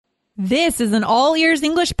This is an All Ears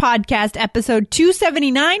English Podcast, episode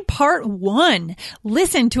 279, part 1.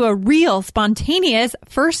 Listen to a real, spontaneous,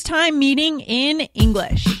 first-time meeting in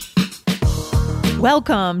English.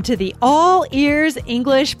 Welcome to the All Ears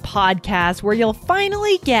English Podcast, where you'll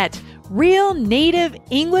finally get real native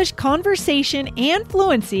English conversation and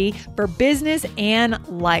fluency for business and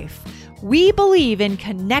life. We believe in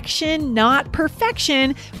connection, not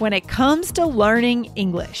perfection, when it comes to learning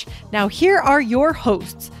English. Now, here are your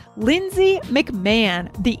hosts, Lindsay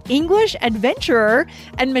McMahon, the English adventurer,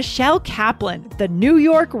 and Michelle Kaplan, the New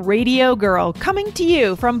York radio girl, coming to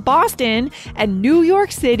you from Boston and New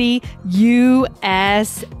York City, USA.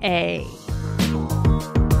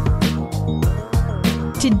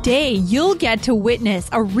 Today, you'll get to witness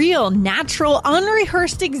a real, natural,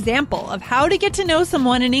 unrehearsed example of how to get to know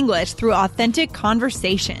someone in English through authentic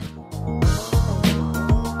conversation.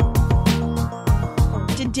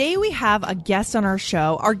 Today, we have a guest on our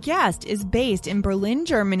show. Our guest is based in Berlin,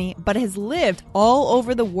 Germany, but has lived all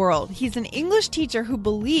over the world. He's an English teacher who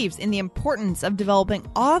believes in the importance of developing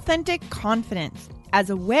authentic confidence as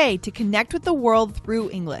a way to connect with the world through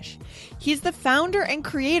English. He's the founder and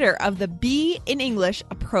creator of the Be in English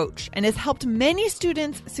approach and has helped many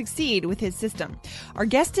students succeed with his system. Our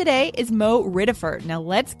guest today is Mo Ridderford. Now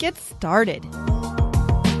let's get started.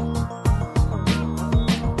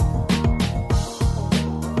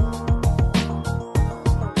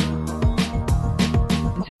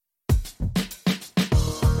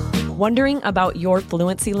 Wondering about your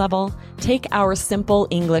fluency level? Take our simple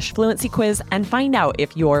English fluency quiz and find out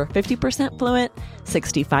if you're 50% fluent,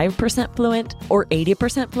 65% fluent, or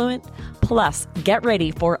 80% fluent. Plus, get ready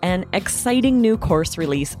for an exciting new course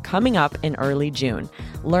release coming up in early June.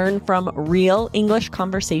 Learn from real English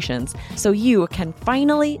conversations so you can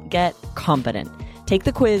finally get confident. Take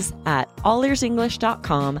the quiz at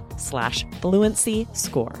allearsenglish.com/fluency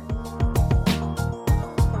score.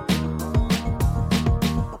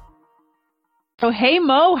 Oh, hey,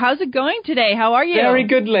 Mo, how's it going today? How are you? Very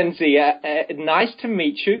good, Lindsay. Nice to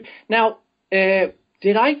meet you. Now,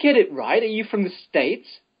 did I get it right? Are you from the States?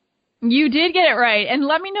 You did get it right. And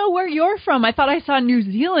let me know where you're from. I thought I saw New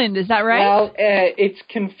Zealand. Is that right? Well, it's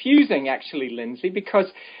confusing, actually, Lindsay,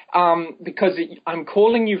 because I'm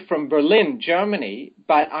calling you from Berlin, Germany,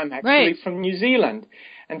 but I'm actually from New Zealand.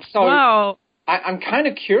 And so wow. I'm kind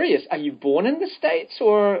of curious. Are you born in the States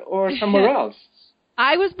or somewhere else?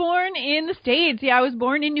 I was born in the States. Yeah, I was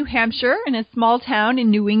born in New Hampshire in a small town in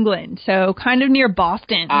New England, so kind of near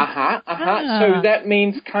Boston. So that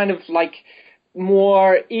means kind of like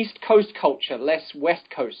more East Coast culture, less West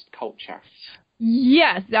Coast culture.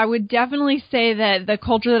 Yes, I would definitely say that the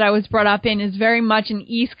culture that I was brought up in is very much an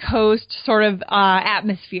East Coast sort of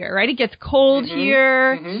atmosphere, right? It gets cold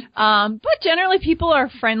here, but generally people are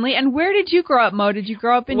friendly. And where did you grow up, Mo? Did you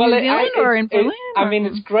grow up in New Zealand or in Berlin?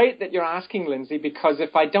 It's great that you're asking, Lindsay, because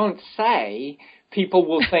if I don't say, people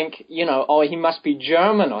will think, oh, he must be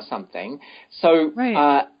German or something. So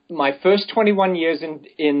my first 21 years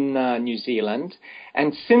in New Zealand,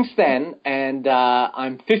 and since then, and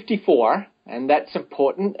I'm 54, and that's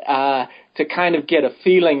important to kind of get a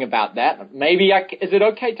feeling about that. Maybe is it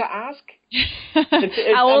okay to ask?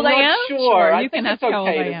 How old I am? I'm not sure. You can ask how old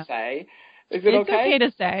I am. Say. Is it It's okay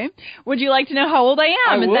to say. Would you like to know how old I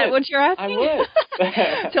am? Is that what you're asking? I would.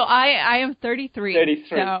 So I am 33. 33.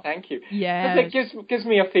 So, thank you. Yeah. It gives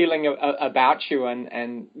me a feeling about you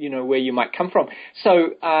and where you might come from.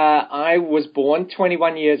 So I was born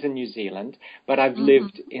 21 years in New Zealand, but I've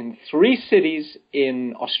lived in 3 cities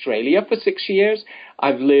in Australia for 6 years.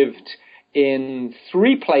 I've lived in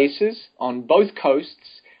 3 places on both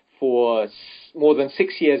coasts for more than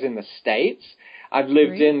 6 years in the States. I've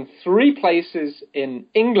lived in 3 places in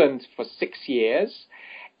England for 6 years,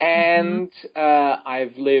 and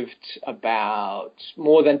I've lived about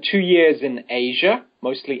more than 2 years in Asia,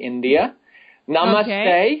 mostly India.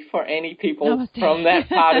 Namaste for any people from that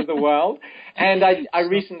part of the world. And I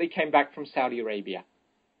recently came back from Saudi Arabia.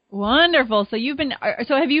 Wonderful. So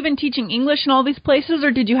have you been teaching English in all these places,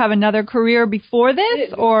 or did you have another career before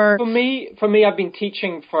this? Or for me, I've been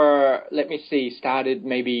teaching for, started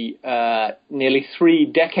maybe nearly 3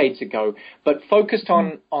 decades ago, but focused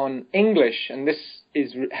on English, and this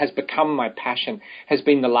has become my passion. Has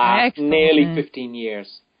been the last nearly 15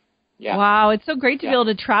 years. Yeah. Wow, it's so great to be able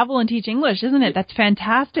to travel and teach English, isn't it? That's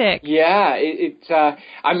fantastic. Yeah,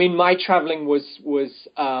 my traveling was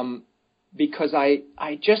because I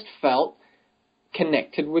just felt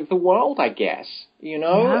connected with the world, I guess,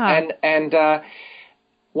 and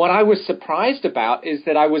what I was surprised about is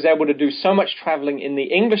that I was able to do so much traveling in the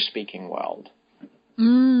English-speaking world.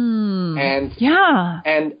 And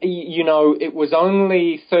you know, it was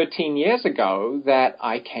only 13 years ago that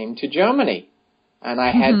I came to Germany, and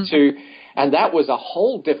I had to, and that was a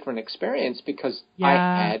whole different experience because I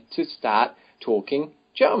had to start talking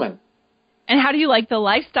German. And how do you like the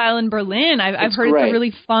lifestyle in Berlin? I've heard great. It's a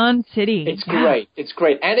really fun city. It's great. It's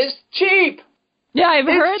great. And it's cheap. Yeah, I've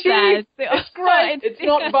heard that. It's great. It's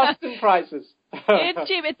not Boston prices. It's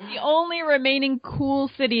cheap. It's the only remaining cool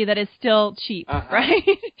city that is still cheap, right?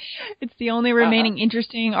 It's the only remaining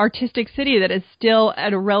interesting artistic city that is still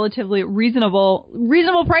at a relatively reasonable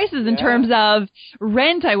prices in terms of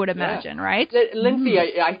rent, I would imagine, right? Lindsay,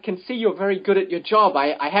 I can see you're very good at your job.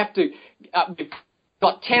 I have to...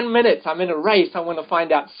 got 10 minutes. I'm in a race. I want to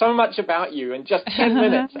find out so much about you. In just 10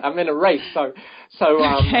 minutes, I'm in a race. So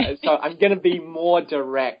I'm going to be more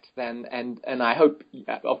direct than, and I hope,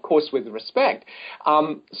 of course, with respect.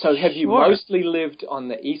 So have you mostly lived on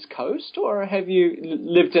the East Coast, or have you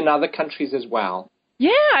lived in other countries as well? Yeah,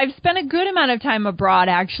 I've spent a good amount of time abroad,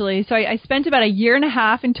 actually. So I spent about 1.5 years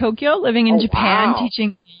in Tokyo, living in Japan,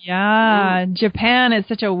 teaching. Yeah, Japan is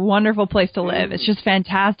such a wonderful place to live. It's just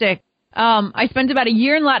fantastic. I spent about 1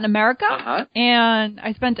 year in Latin America, and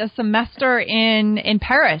I spent a semester in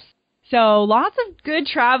Paris. So lots of good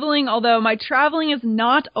traveling, although my traveling is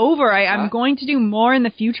not over. I'm going to do more in the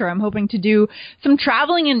future. I'm hoping to do some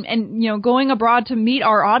traveling and you know, going abroad to meet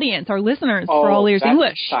our audience, our listeners for All Ears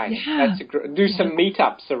English. Yeah. Do some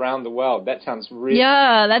meetups around the world. That sounds really...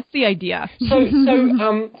 Yeah, that's the idea. So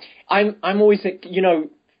I'm always, you know,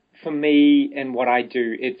 for me and what I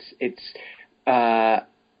do,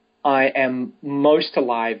 I am most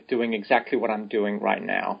alive doing exactly what I'm doing right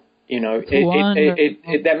now. You know,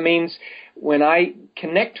 that means when I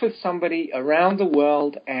connect with somebody around the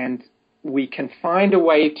world and we can find a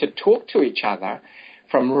way to talk to each other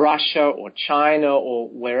from Russia or China or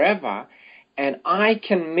wherever, and I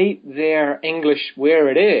can meet their English where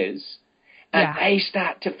it is, and they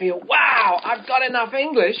start to feel, wow, I've got enough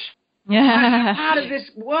English out of this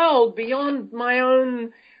world beyond my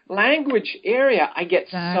own language area. I get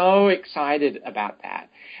so excited about that.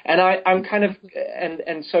 And I'm kind of,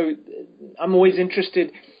 and so I'm always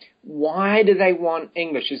interested, why do they want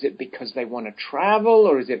English? Is it because they want to travel,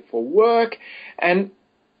 or is it for work? And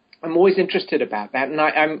I'm always interested about that. And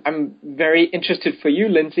I'm very interested for you,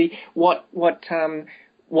 Lindsay, what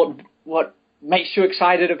makes you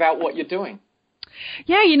excited about what you're doing?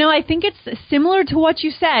 Yeah, you know, I think it's similar to what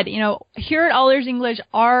you said. You know, here at All Ears English,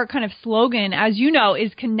 our kind of slogan, as you know,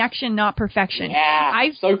 is connection, not perfection.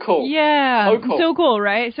 Yeah, so cool. Yeah, so cool,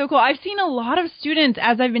 right? So cool. I've seen a lot of students,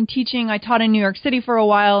 as I've been teaching, I taught in New York City for a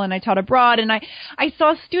while, and I taught abroad, and I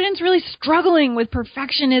saw students really struggling with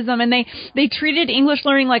perfectionism, and they treated English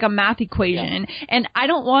learning like a math equation. Yeah. And I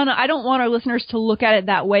don't want our listeners to look at it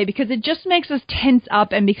that way, because it just makes us tense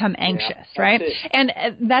up and become anxious, right? And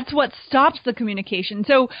that's what stops the communication.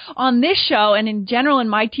 So on this show, and in general in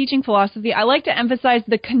my teaching philosophy, I like to emphasize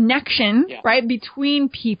the connection, right, between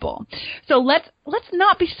people. So let's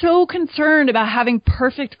not be so concerned about having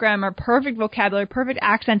perfect grammar, perfect vocabulary, perfect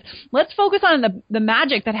accents. Let's focus on the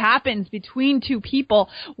magic that happens between two people,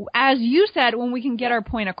 as you said, when we can get our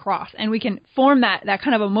point across and we can form that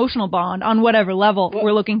kind of emotional bond on whatever level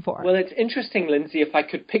we're looking for. Well, it's interesting, Lindsay, if I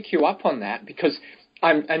could pick you up on that, because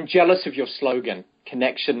I'm jealous of your slogan.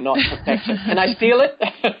 Connection, not perfection. Can I steal it?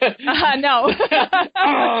 No.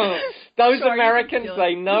 Those Americans,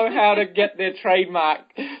 they know how to get their trademark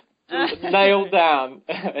nailed down.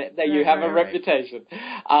 You have a reputation.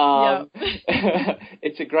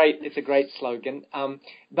 It's a great slogan.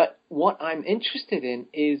 But what I'm interested in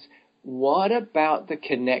is, what about the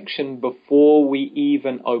connection before we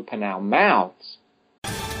even open our mouths?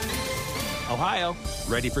 Ohio,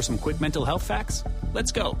 ready for some quick mental health facts?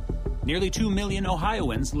 Let's go. Nearly 2 million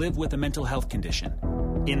Ohioans live with a mental health condition.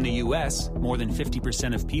 In the U.S., more than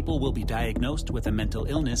 50% of people will be diagnosed with a mental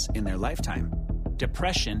illness in their lifetime.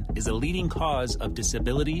 Depression is a leading cause of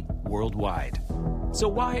disability worldwide. So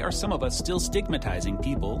why are some of us still stigmatizing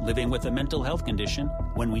people living with a mental health condition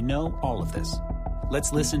when we know all of this?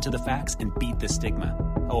 Let's listen to the facts and beat the stigma.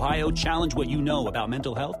 Ohio, challenge what you know about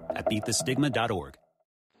mental health at beatthestigma.org.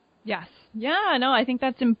 Yes. Yeah, no, I think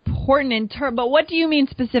that's important but what do you mean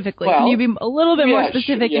specifically? Can you be a little bit more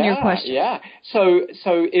specific in your question? Yeah. So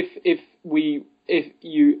if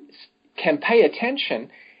you can pay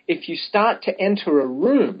attention, if you start to enter a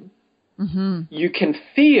room, you can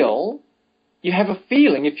feel. You have a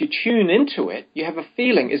feeling. If you tune into it, you have a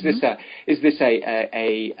feeling. Is this a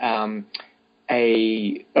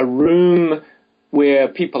room where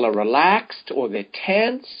people are relaxed, or they're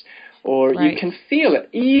tense? Or you can feel it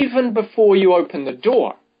even before you open the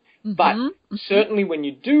door. But certainly when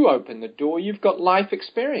you do open the door, you've got life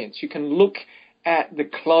experience. You can look at the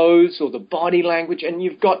clothes or the body language, and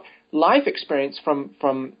you've got life experience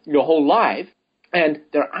from your whole life. And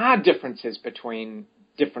there are differences between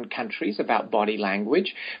different countries about body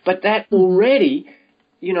language, but that already,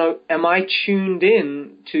 am I tuned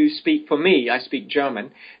in to speak? For me, I speak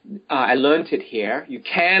German. I learned it here. You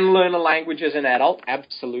can learn a language as an adult,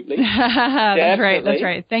 absolutely. That's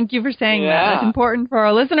right. Thank you for saying that. That's important for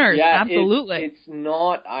our listeners. Yeah, absolutely. It's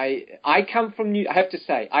not. I come from I have to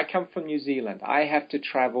say, I come from New Zealand. I have to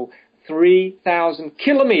travel 3,000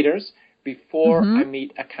 kilometers before I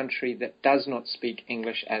meet a country that does not speak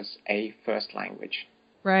English as a first language.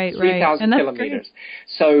 Right, 3,000 kilometers.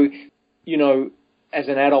 So, as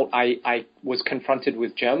an adult, I was confronted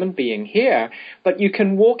with German being here, but you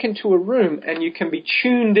can walk into a room and you can be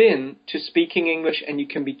tuned in to speaking English, and you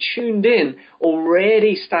can be tuned in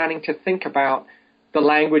already starting to think about the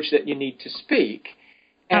language that you need to speak.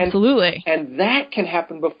 Absolutely. And that can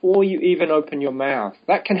happen before you even open your mouth.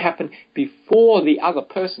 That can happen before the other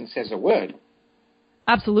person says a word.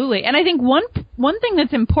 Absolutely. And I think one thing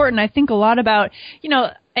that's important, I think a lot about,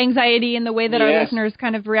 anxiety and the way that our listeners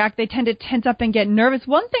kind of react, they tend to tense up and get nervous.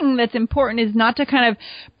 One thing that's important is not to kind of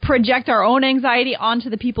project our own anxiety onto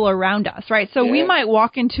the people around us, right? So we might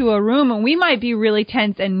walk into a room and we might be really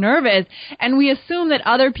tense and nervous, and we assume that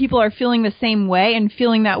other people are feeling the same way and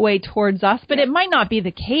feeling that way towards us, but it might not be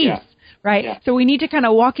the case. Yeah. Right. Yeah. So we need to kind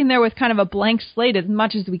of walk in there with kind of a blank slate as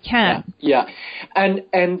much as we can. Yeah. And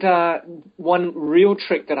one real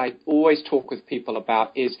trick that I always talk with people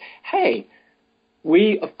about is, hey,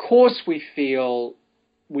 we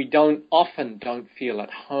often don't feel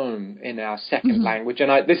at home in our second language.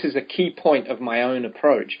 And this is a key point of my own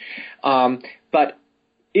approach. But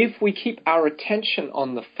if we keep our attention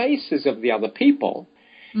on the faces of the other people,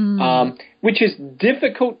 which is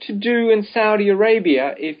difficult to do in Saudi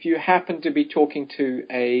Arabia if you happen to be talking to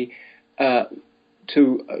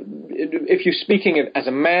if you're speaking as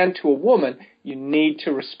a man to a woman, you need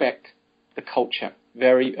to respect the culture.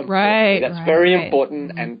 Very important. Right, That's very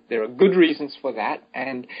important, and there are good reasons for that.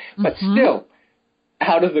 But still,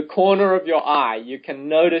 out of the corner of your eye, you can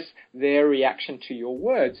notice their reaction to your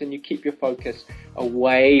words, and you keep your focus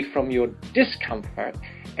away from your discomfort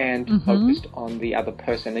and focused on the other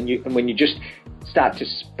person. And when you just start to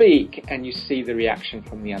speak and you see the reaction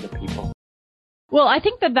from the other people. Well, I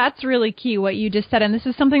think that that's really key, what you just said, and this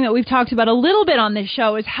is something that we've talked about a little bit on this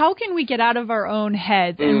show, is how can we get out of our own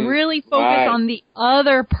heads and really focus on the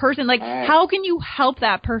other person? Like, how can you help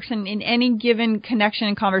that person in any given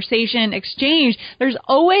connection, conversation, exchange? There's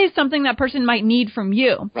always something that person might need from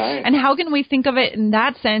you. Right. And how can we think of it in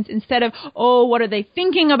that sense instead of, oh, what are they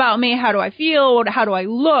thinking about me? How do I feel? How do I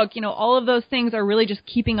look? All of those things are really just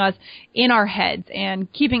keeping us in our heads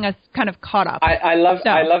and keeping us kind of caught up. I love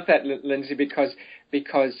that, Lindsay, because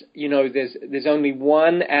there's only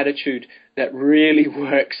one attitude that really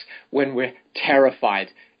works when we're terrified.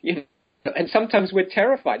 And sometimes we're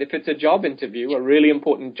terrified. If it's a job interview, a really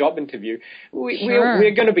important job interview,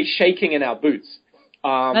 we're going to be shaking in our boots.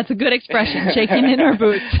 That's a good expression, shaking in our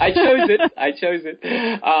boots. I chose it.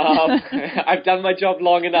 I've done my job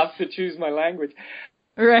long enough to choose my language.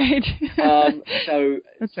 Right.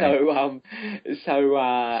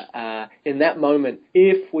 In that moment,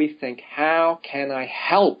 if we think, how can I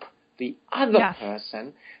help the other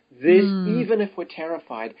person, this, even if we're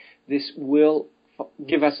terrified, this will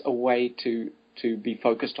give us a way to be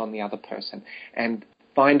focused on the other person and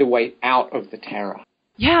find a way out of the terror.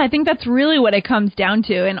 Yeah, I think that's really what it comes down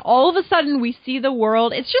to. And all of a sudden we see the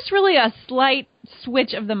world, it's just really a slight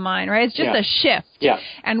switch of the mind, right? It's just a shift. Yeah.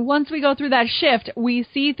 And once we go through that shift, we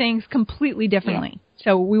see things completely differently. Yeah.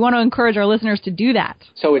 So we want to encourage our listeners to do that.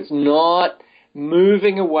 So it's not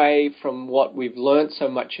moving away from what we've learned so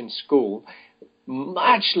much in school,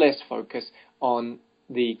 much less focus on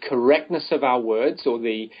the correctness of our words or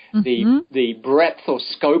the breadth or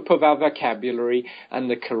scope of our vocabulary and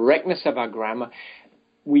the correctness of our grammar.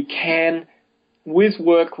 We can, with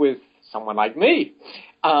work with someone like me,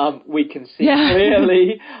 we can see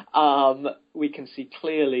clearly. We can see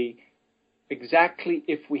clearly exactly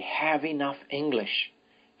if we have enough English.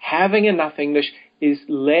 Having enough English is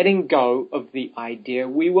letting go of the idea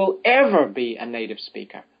we will ever be a native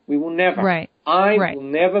speaker. We will never. Right. I will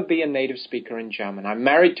never be a native speaker in German. I'm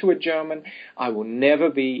married to a German. I will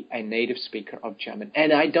never be a native speaker of German,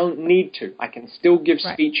 and I don't need to. I can still give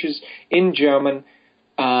speeches in German.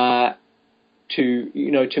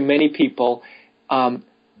 To many people, and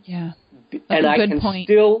I can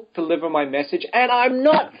still deliver my message. And I'm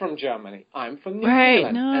not from Germany; I'm from New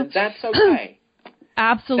Zealand, and that's okay.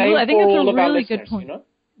 Absolutely, I think that's a really good point.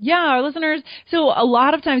 Yeah, our listeners. So a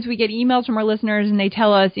lot of times we get emails from our listeners and they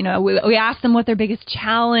tell us, we ask them what their biggest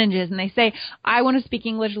challenge is. And they say, I want to speak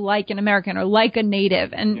English like an American or like a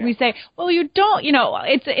native. And we say, well, you don't,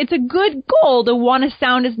 it's a good goal to want to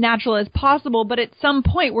sound as natural as possible. But at some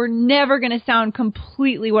point, we're never going to sound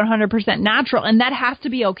completely 100% natural. And that has to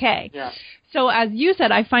be okay. Yeah. So as you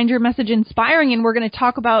said, I find your message inspiring, and we're going to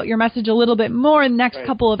talk about your message a little bit more in the next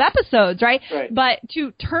couple of episodes, right? But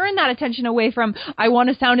to turn that attention away from, I want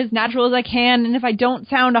to sound as natural as I can, and if I don't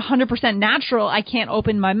sound 100% natural, I can't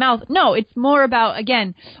open my mouth. No, it's more about,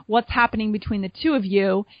 again, what's happening between the two of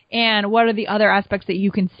you, and what are the other aspects that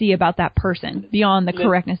you can see about that person beyond the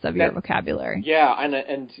correctness of your vocabulary. Yeah,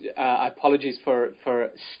 and apologies for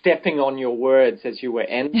stepping on your words as you were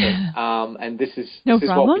ending. And this is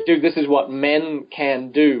what we do. This is what men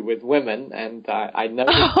can do with women, and I know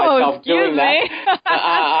myself doing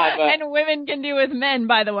that. And women can do with men,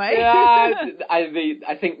 by the way. Yeah,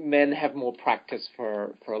 I think men have more practice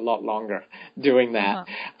for a lot longer doing that.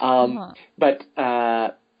 But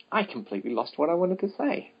I completely lost what I wanted to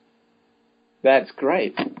say. That's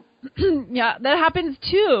great. Yeah, that happens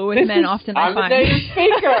too with men often, I find. I'm a native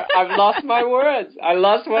speaker. I've lost my words. I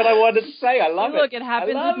lost what I wanted to say. I love it. Look, it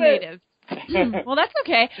happens with natives. Well, that's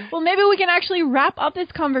okay. Well, maybe we can actually wrap up this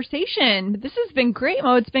conversation. This has been great,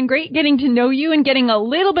 Mo. It's been great getting to know you and getting a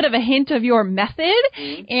little bit of a hint of your method.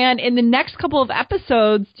 And in the next couple of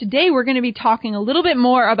episodes, today we're going to be talking a little bit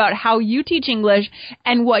more about how you teach English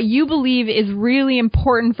and what you believe is really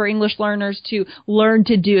important for English learners to learn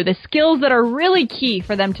to do, the skills that are really key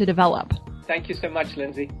for them to develop. Thank you so much,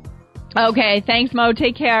 Lindsay. Okay, thanks, Mo.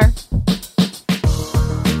 Take care.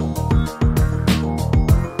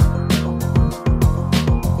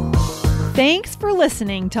 Thanks for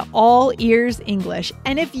listening to All Ears English.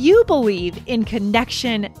 And if you believe in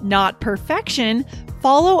connection, not perfection,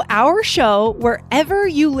 follow our show wherever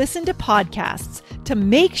you listen to podcasts to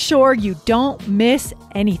make sure you don't miss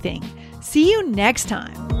anything. See you next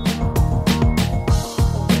time.